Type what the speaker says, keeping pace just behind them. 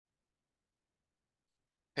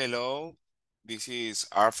Hello, this is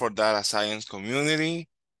R for Data Science Community,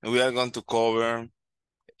 and we are going to cover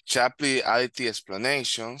Shapley Additive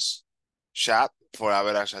Explanations, SHAP for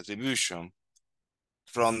average attribution,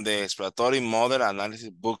 from the Explanatory Model Analysis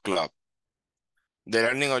Book Club. The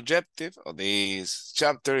learning objective of this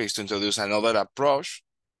chapter is to introduce another approach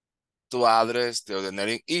to address the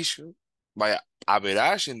ordinary issue by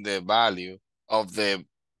averaging the value of the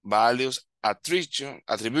values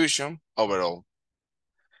attribution overall,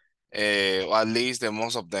 or at least the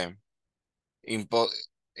most of them.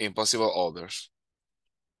 Impossible others.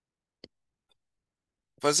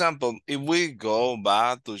 For example, if we go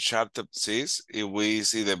back to chapter 6, if we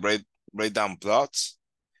see the breakdown plots,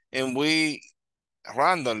 and we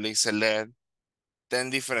randomly select 10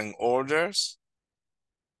 different orders,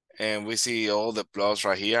 and we see all the plots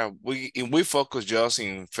right here, if we focus just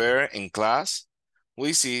in fair and class,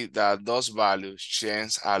 we see that those values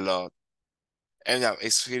change a lot. And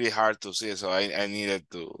it's really hard to see, so I needed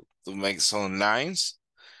to make some lines.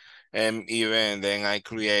 And even then I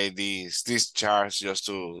create these charts just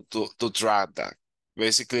to track that.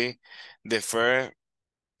 Basically, the fair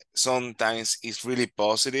sometimes is really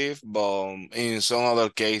positive, but in some other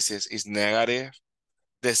cases it's negative.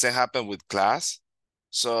 The same happen with class.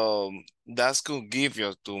 So that could give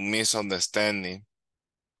you to misunderstanding.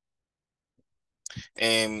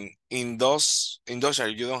 And in those charts,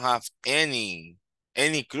 you don't have any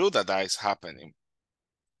clue that is happening.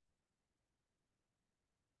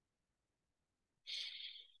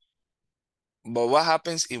 But what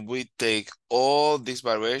happens if we take all this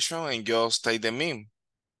variation and just take the mean?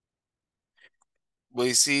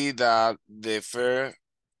 We see that the fair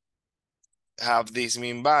have this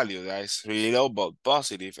mean value that is really low but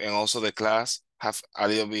positive, and also the class have a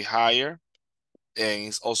little bit higher and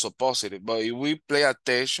it's also positive. But if we pay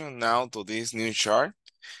attention now to this new chart,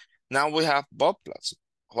 now we have both plots.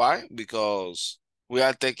 Why? Because we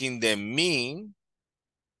are taking the mean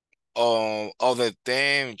of the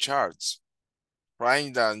 10 charts,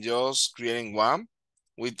 right? Than just creating one,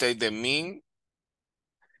 we take the mean,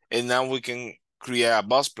 and now we can create a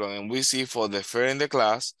box plot, and we see for the fair in the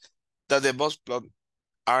class that the box plot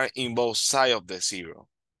are in both sides of the zero.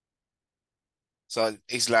 So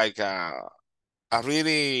it's like a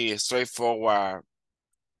really straightforward,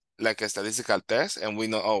 like a statistical test, and we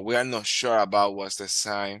know, we are not sure about what's the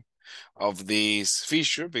sign of this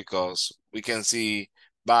feature because we can see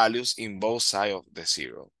values in both sides of the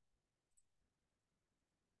zero.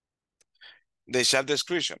 The SHAP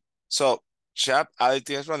description. So SHAP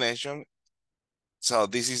additive explanation. So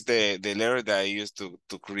this is the letter that I used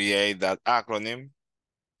to create that acronym,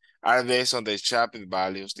 are based on the Shapley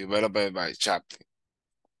values developed by Shapley.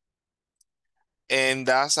 And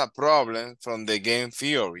that's a problem from the game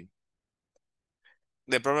theory.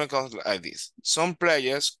 The problem comes like this. Some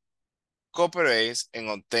players cooperate and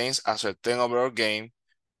obtains a certain overall gain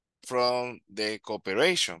from the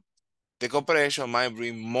cooperation. The cooperation might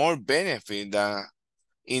bring more benefit than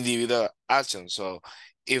individual action. So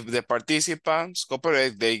if the participants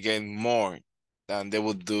cooperate, they gain more than they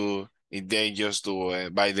would do if they just do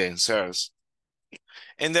it by themselves.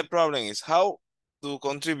 And the problem is how to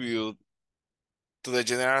contribute to the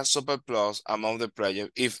general superplus among the players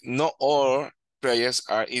if not all players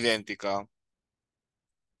are identical.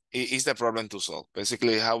 It is the problem to solve.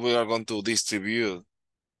 Basically, how we are going to distribute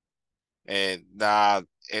that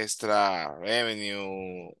extra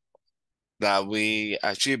revenue that we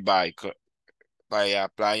achieve by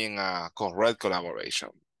applying a correct collaboration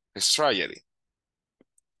strategy.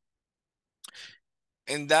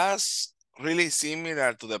 And that's really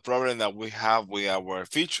similar to the problem that we have with our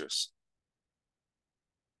features.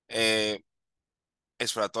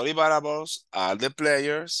 Exploratory variables are the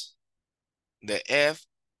players. The F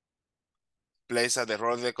plays at the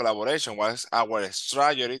role of the collaboration. What is our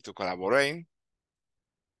strategy to collaborate?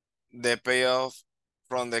 The payoff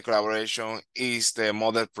from the collaboration is the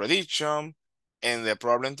model prediction, and the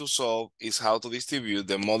problem to solve is how to distribute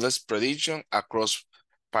the model's prediction across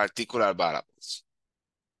particular variables.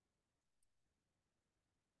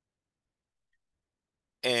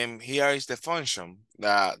 And here is the function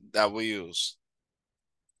that we use.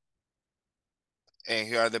 And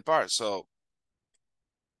here are the parts. So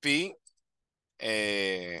P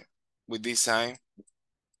with this sign,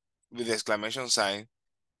 with the exclamation sign,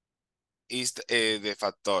 is the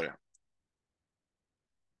factorial.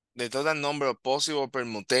 The total number of possible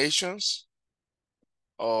permutations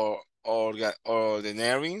or the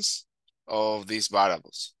ordinaries of these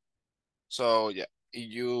variables. So yeah,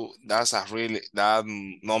 that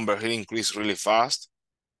number really increased really fast.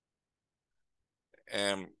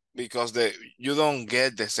 because you don't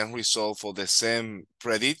get the same result for the same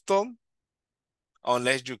predictor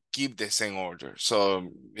unless you keep the same order. So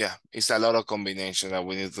yeah, it's a lot of combinations that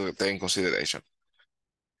we need to take in consideration.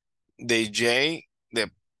 The J,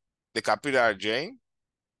 the capital J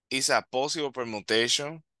is a possible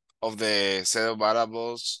permutation of the set of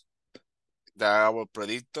variables that are our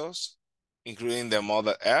predictors, including the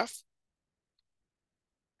model F.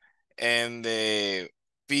 And the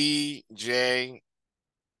P, J,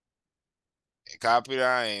 capital,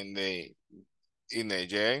 and in the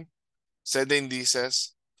J, set the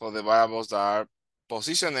indices for the variables that are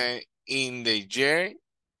positioned in the J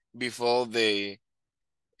before the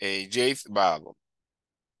Jth variable.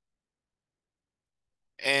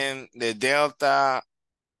 And the delta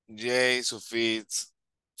J suffix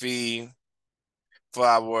Phi for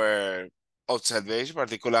our observation,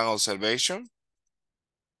 particular observation,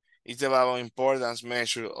 is the variable importance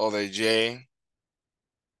measure of the J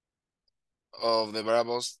of the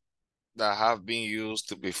variables that have been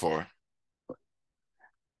used before.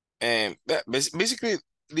 And basically,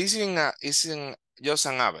 this isn't just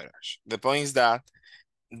an average. The point is that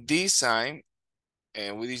this sign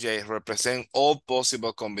with DJ represent all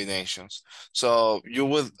possible combinations. So you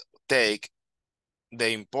will take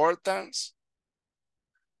the importance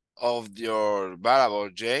of your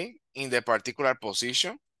variable J in the particular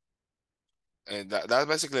position. And that's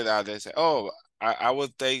basically that. They say, oh, I will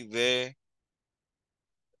take the,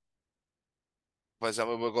 for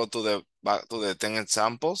example, we'll go to the back to the 10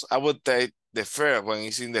 examples. I would take the first when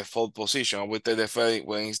it's in the fourth position. I would take the first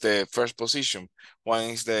when it's the first position,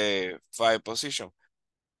 when it's the 5th position.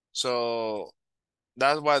 So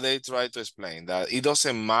that's what they try to explain, that it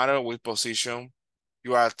doesn't matter which position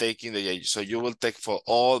you are taking the J. So you will take for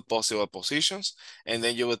all possible positions, and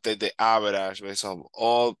then you will take the average based on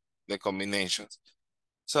all the combinations.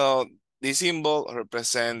 So this symbol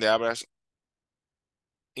represents the average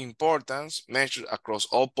importance measured across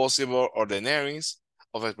all possible ordinaries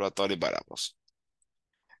of exploratory variables.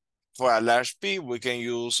 For a large P, we can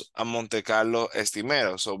use a Monte Carlo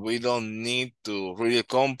estimator, so we don't need to really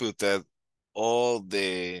compute all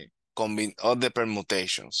the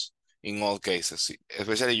permutations in all cases,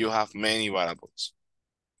 especially you have many variables.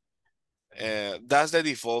 That's the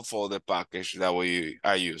default for the package that we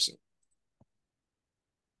are using.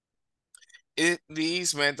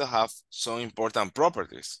 These methods have some important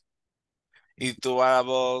properties. If two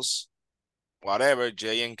variables, whatever,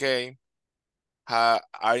 J and K, are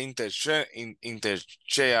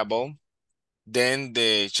interchangeable, then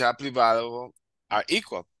the Shapley variable are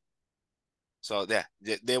equal. So yeah,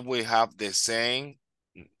 they will have the same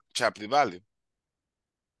Shapley value.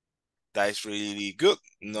 That is really good.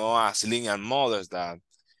 No as linear models that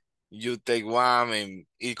you take one and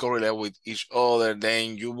it correlate with each other,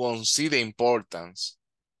 then you won't see the importance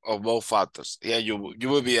of both factors. Yeah, you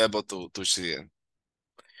will be able to see it.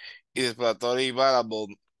 If the exploratory variable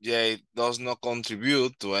J does not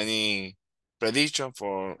contribute to any prediction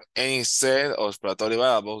for any set of exploratory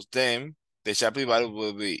variables, then the Shapley value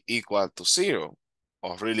will be equal to 0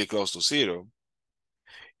 or really close to 0.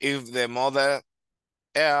 If the model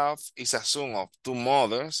F is a sum of two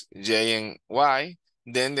models, J and Y,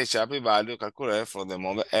 then the Shapley value calculated for the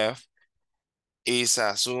model F is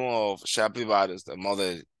a sum of Shapley values, the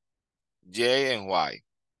model J and Y.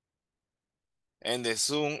 And the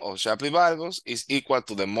sum of Shapley values is equal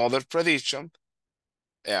to the model prediction,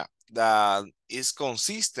 yeah, that is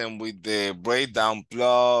consistent with the breakdown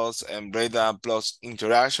plus and breakdown plus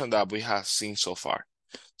interaction that we have seen so far.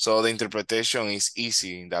 So the interpretation is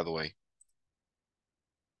easy in that way.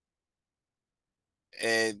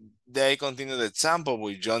 They continue the example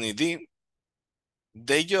with Johnny D.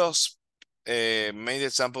 They just made the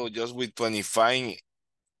example just with 25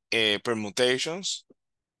 permutations.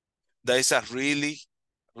 That is a really,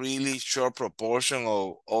 really short proportion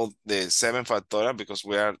of all the 7 factorial because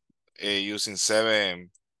we are using 7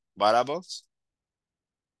 variables.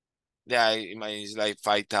 Yeah, it's like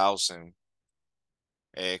 5,000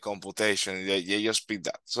 computation. They just pick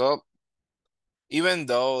that. So even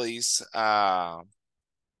though it's a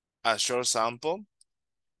short sample,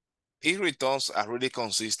 it returns a really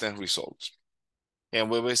consistent result. And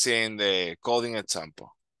we will see in the coding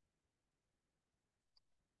example.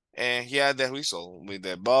 And here the result with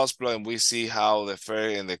the bus plot, and we see how the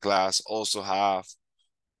fair and the class also have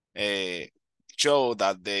show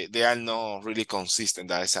that they are not really consistent.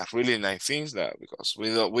 That is a really nice thing that because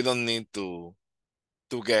we don't need to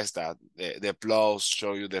guess that the plots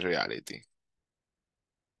show you the reality.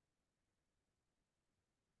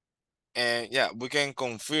 And yeah, we can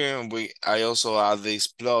confirm I also have this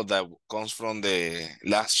plot that comes from the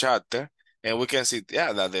last chapter And we can see,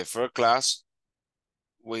 yeah, that the fair class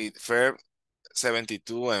with fair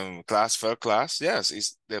 72 and class fair class,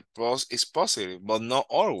 yes, the pros is positive, but not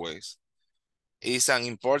always. It's an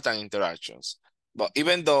important interactions. But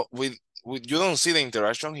even though with you don't see the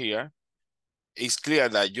interaction here, it's clear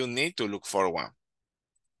that you need to look for one.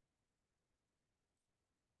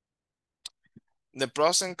 The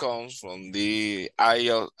pros and cons from the I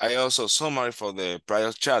also summary for the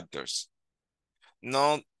prior chapters.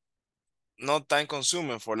 Not time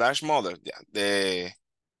consuming for large models. Yeah,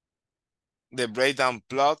 the breakdown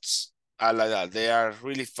plots are like that. They are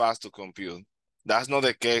really fast to compute. That's not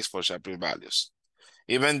the case for Shapley values.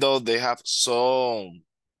 Even though they have some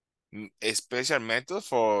a special method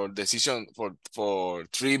for decision for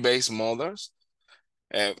tree-based models,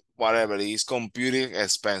 whatever it is computing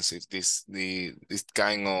expensive. This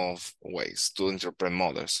kind of ways to interpret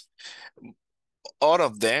models. All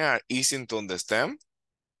of them are easy to understand.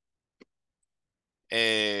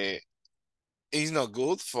 It's not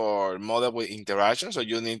good for model with interaction, so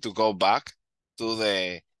you need to go back to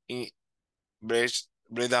the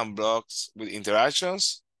breakdown blocks with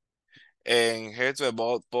interactions and here to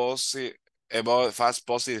about fast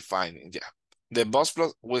positive finding. Yeah, the box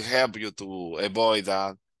plot will help you to avoid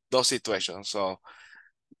those situations. So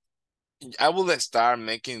I will start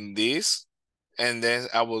making this, and then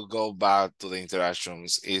I will go back to the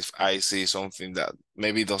interactions if I see something that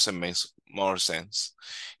maybe doesn't make more sense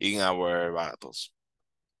in our variables.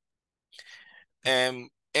 And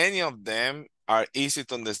any of them are easy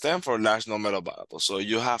to understand for large number of variables. So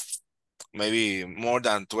you have maybe more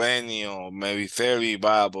than 20 or maybe 30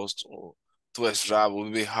 variables to extract. Will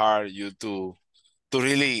be hard you to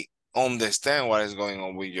really understand what is going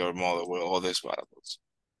on with your model with all these variables.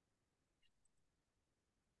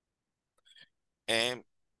 And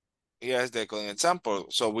here's the coding example.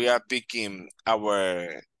 So we are picking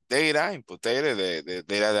our data, input data, the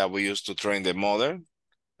data that we use to train the model,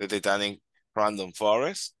 the Titanic random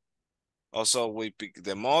forest. Also, we pick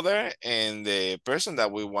the model and the person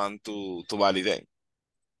that we want to validate.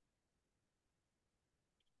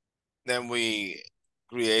 Then we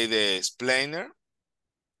create the explainer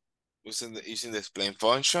using the explain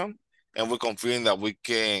function, and we confirm that we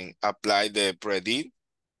can apply the predict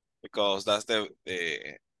because that's the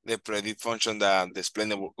predict function that the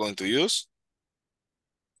explainer we're going to use.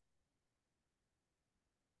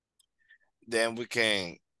 Then we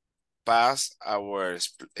can pass our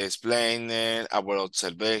explainer, our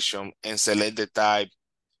observation, and select the type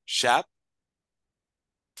SHAP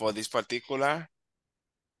for this particular,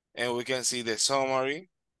 and we can see the summary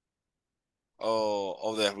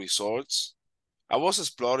of the results. I was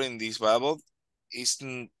exploring this variable. Is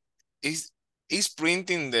is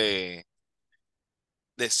printing the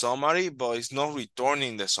summary, but it's not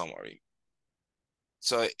returning the summary.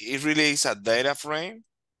 So it really is a data frame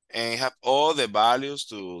and have all the values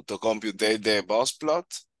to compute the box plot.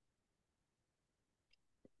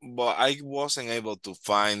 But I wasn't able to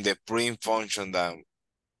find the print function that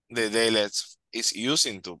the daylet is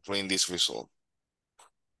using to print this result.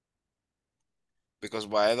 Because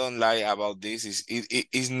what I don't like about this is it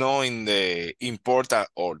is not in the important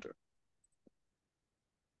order.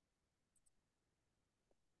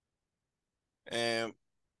 And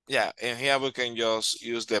yeah, and here we can just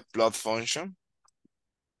use the plot function.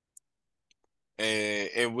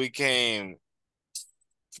 And we can,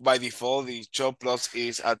 by default, the show plots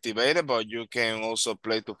is activated, but you can also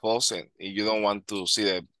play to false it if you don't want to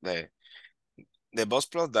see the box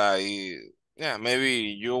plot that yeah, maybe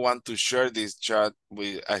you want to share this chart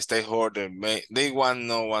with a stakeholder. They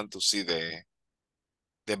no want to see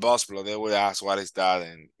the box plot. They will ask what is that,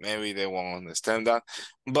 and maybe they won't understand that.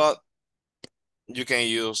 But you can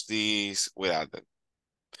use this without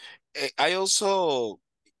it. I also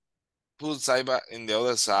put side by in the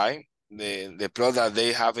other side the plot that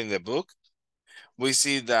they have in the book. We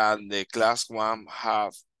see that the class one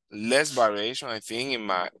have less variation, I think, in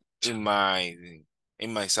my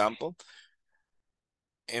in my sample,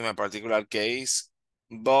 in my particular case,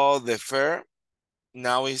 but the fair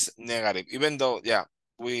now is negative. Even though, yeah,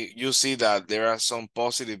 you see that there are some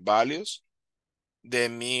positive values, the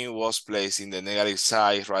mean was placed in the negative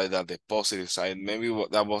side rather than the positive side. Maybe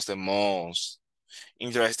that was the most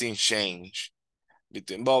interesting change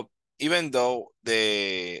between, but even though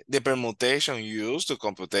the permutation used to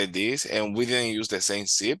compute this and we didn't use the same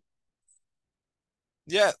zip,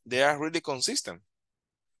 yeah, they are really consistent.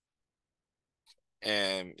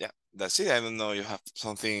 And yeah, that's it. I don't know, you have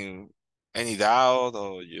something, any doubt,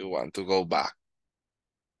 or you want to go back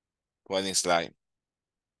to any slide?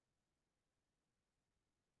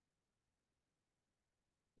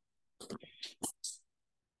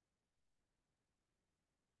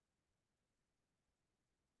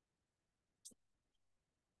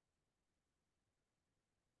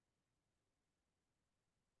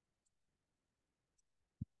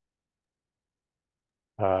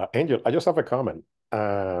 Angel, I just have a comment.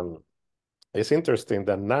 It's interesting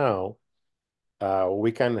that now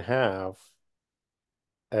we can have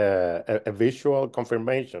a visual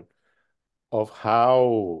confirmation of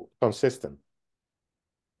how consistent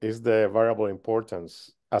is the variable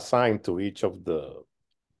importance assigned to each of the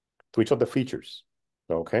features.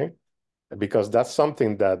 Okay, because that's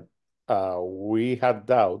something that we had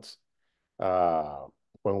doubts uh,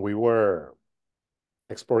 when we were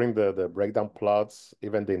exploring the breakdown plots,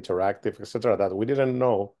 even the interactive, etc. That we didn't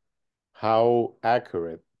know how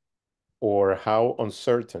accurate or how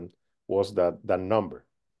uncertain was that number.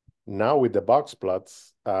 Now with the box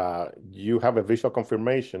plots, you have a visual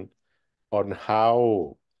confirmation on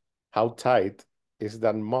how tight is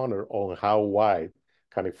that monitor, on how wide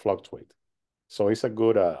can it fluctuate. So it's a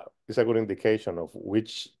good indication of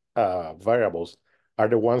which variables are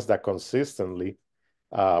the ones that consistently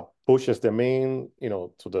pushes the mean,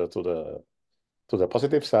 to the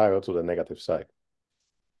positive side or to the negative side.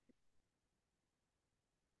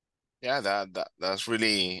 Yeah, that's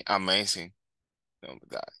really amazing.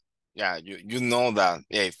 That yeah, you know that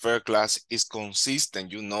yeah, if fair class is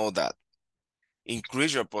consistent, you know that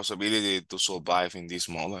increase your possibility to survive in this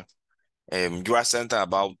model. You are certain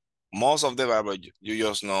about most of the variables. You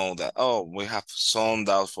just know that oh, we have some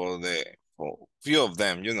doubt for few of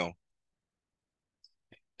them,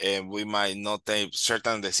 and we might not take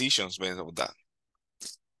certain decisions based on that.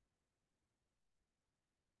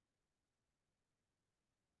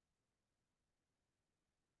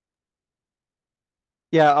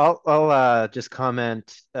 Yeah, I'll just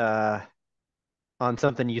comment on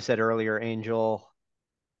something you said earlier, Angel,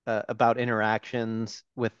 about interactions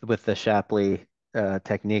with the Shapley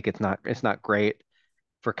technique. It's not great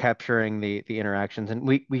for capturing the interactions, and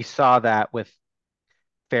we saw that with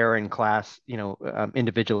fair and class,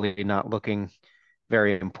 individually not looking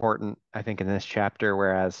very important, I think, in this chapter,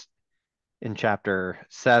 whereas in chapter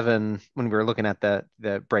 7, when we were looking at the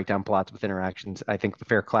breakdown plots with interactions, I think the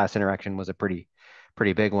fair class interaction was a pretty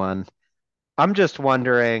big one. I'm just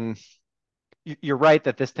wondering, you're right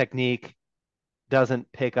that this technique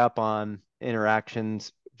doesn't pick up on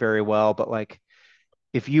interactions very well, but like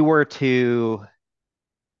if you were to,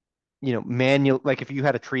 like if you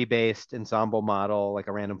had a tree-based ensemble model, like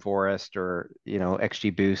a random forest or,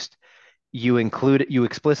 XGBoost, you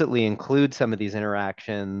explicitly include some of these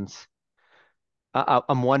interactions.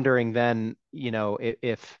 I'm wondering then,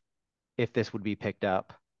 if this would be picked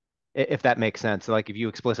up, if that makes sense. Like if you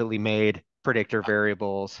explicitly made predictor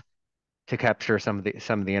variables to capture some of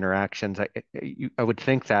the interactions, I would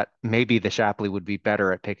think that maybe the Shapley would be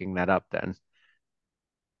better at picking that up then.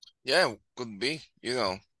 Yeah, could be,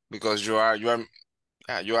 because you are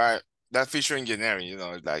that feature engineering,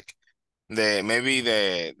 like the maybe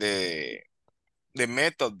the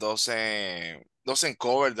method doesn't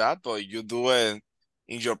cover that, but you do it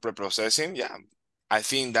in your pre-processing. Yeah, I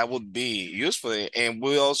think that would be useful, and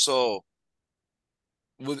we also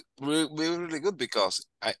would be really good because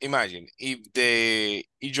imagine if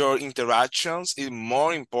your interactions is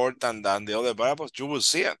more important than the other variables, you will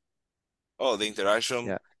see it. Oh, the interaction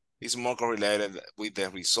Yeah. is more correlated with the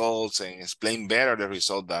results and explain better the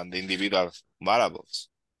result than the individual variables.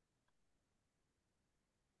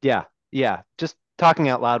 Yeah. Yeah. Just talking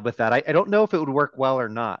out loud with that. I don't know if it would work well or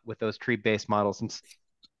not with those tree-based models, since,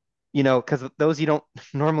 because those you don't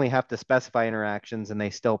normally have to specify interactions and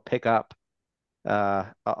they still pick up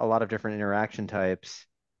a lot of different interaction types.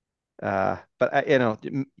 But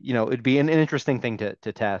it'd be an interesting thing to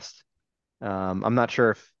test. I'm not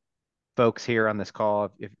sure if folks here on this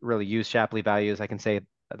call if really use Shapley values. I can say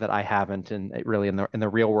that I haven't, and really in the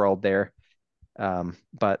real world there.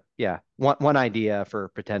 But yeah, one idea for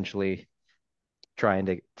potentially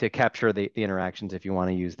trying to capture the interactions if you want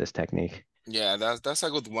to use this technique. Yeah, that's a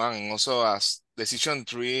good one. And also, as decision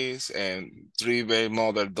trees and tree-based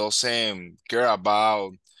model doesn't care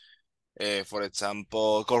about, for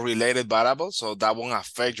example, correlated variables, so that won't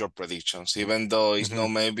affect your predictions, even though it's Hmm. not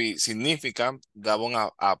maybe significant. That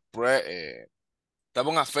won't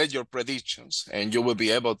affect your predictions, and you will be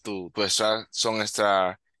able to extract some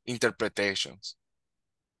extra interpretations.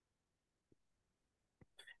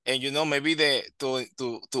 And maybe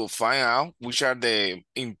to find out which are the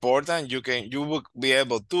important, you will be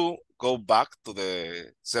able to go back to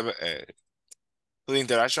the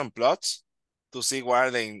interaction plots to see what are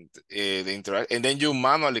the interact, and then you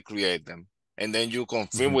manually create them, and then you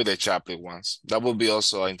confirm Hmm. with the Shapley ones. That would be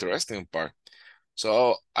also an interesting part.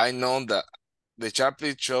 So I know that the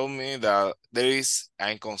Shapley showed me that there is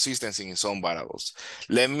an inconsistency in some variables.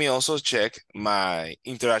 Let me also check my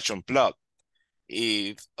interaction plot.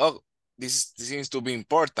 If this seems to be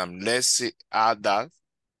important, let's add that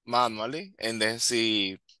manually and then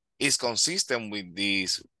see it's consistent with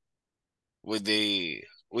this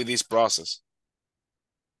process.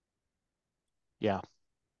 Yeah.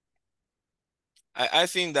 I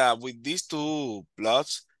think that with these two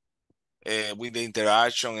plots, with the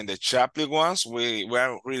interaction and the Shapley ones,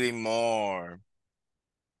 we're really more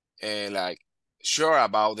like sure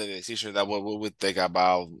about the decision that we would take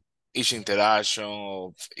about each interaction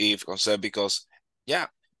of if concept, because yeah,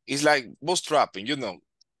 it's like bootstrapping,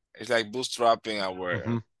 it's like bootstrapping our,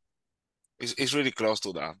 Mhm. it's really close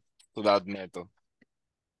to that method.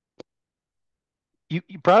 You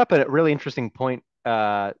brought up a really interesting point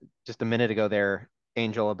just a minute ago there,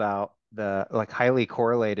 Angel, about the like highly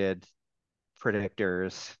correlated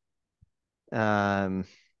predictors. Um,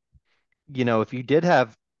 if you did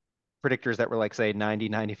have predictors that were like say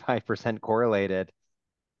 90-95% correlated,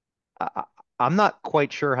 I, I'm not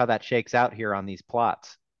quite sure how that shakes out here on these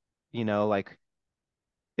plots. Like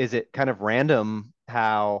is it kind of random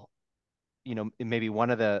how maybe one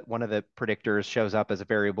of the predictors shows up as a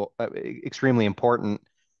variable extremely important,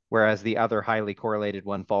 whereas the other highly correlated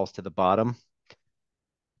one falls to the bottom.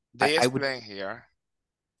 They I would. explain here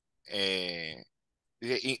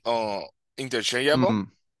uh, interchangeable, Mm,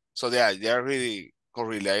 so they're really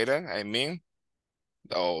correlated, I mean.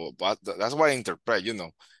 Oh, but that's what I interpret,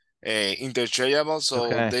 interchangeable,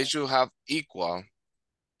 so okay. they should have equal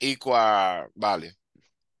value.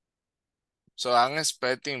 So I'm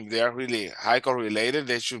expecting if they're really high correlated,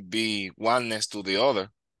 they should be one next to the other.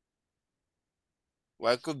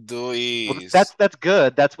 What I could do Well, is that's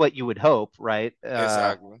good. That's what you would hope, right?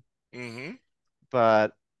 exactly. Mm-hmm.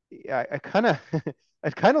 But I kind of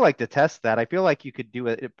I'd kind of like to test that. I feel like you could do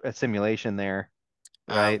a simulation there,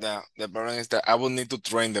 right? The problem is that I will need to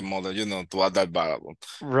train the model, to add that variable.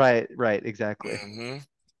 Right, exactly. Mm-hmm.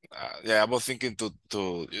 Yeah, I was thinking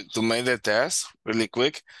to make the test really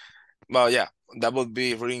quick. But yeah, that would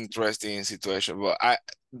be really interesting situation. But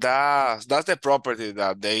that's the property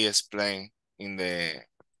that they explain in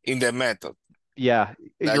the method Yeah,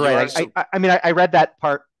 that you're you are right. I mean, I read that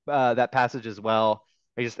part, that passage as well.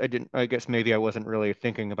 I didn't. I guess maybe I wasn't really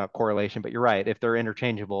thinking about correlation, but you're right. If they're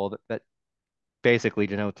interchangeable, that basically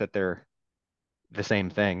denotes that they're the same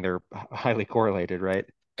thing. They're highly correlated, right?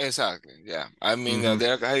 exactly, yeah. I mean Hmm.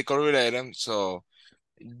 they're highly correlated, so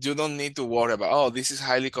you don't need to worry about, oh, this is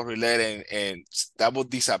highly correlated and that would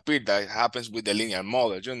disappear. That happens with the linear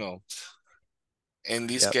model. In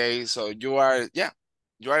this Yep. case, so you are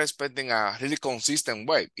expecting a really consistent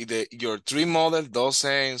way. If your tree model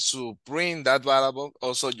doesn't supreme that variable,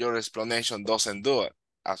 also your explanation doesn't do it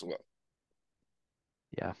as well.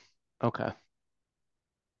 Yeah. Okay.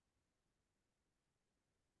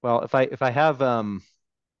 Well, if I have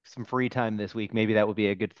some free time this week, maybe that would be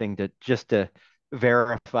a good thing to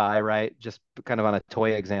verify, right? Just kind of on a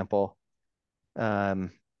toy example.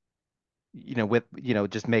 Um, with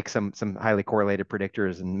just make some highly correlated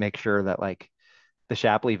predictors and make sure that like the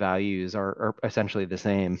Shapley values are essentially the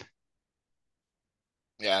same.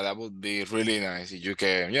 Yeah, that would be really nice if you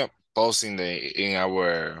can, post in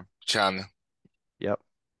our channel. Yep.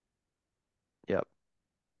 Yep.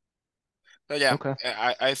 So yeah, Okay.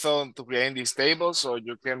 I thought to create this table so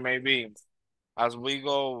you can maybe, as we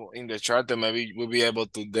go in the chart, maybe we'll be able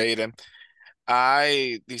to date them.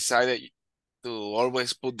 I decided to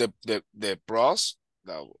always put the pros.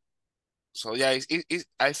 So yeah,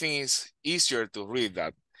 I think it's easier to read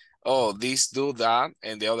that. Oh, these do that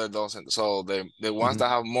and the other doesn't. So the ones Hmm. that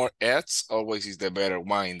have more X always is the better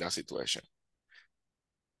one in that situation.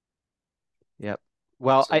 Yep.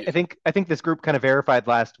 Well, So I think this group kind of verified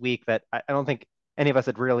last week that I don't think any of us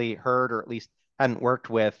had really heard or at least hadn't worked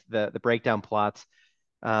with the breakdown plots.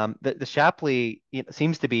 The Shapley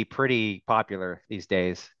seems to be pretty popular these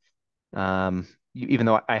days. Even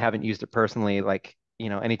though I haven't used it personally, like,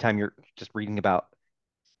 anytime you're just reading about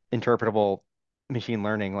interpretable machine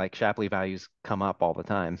learning, like Shapley values come up all the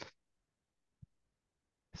time.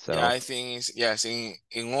 yeah, So, I think it's, yes, in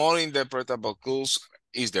all interpretable tools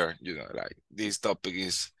is there, like this topic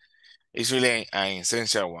is really an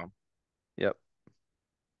essential one. yep.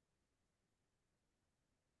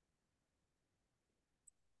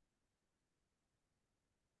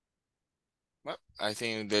 Well, I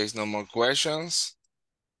think there is no more questions.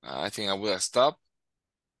 I think I will stop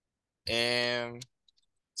and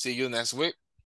see you next week.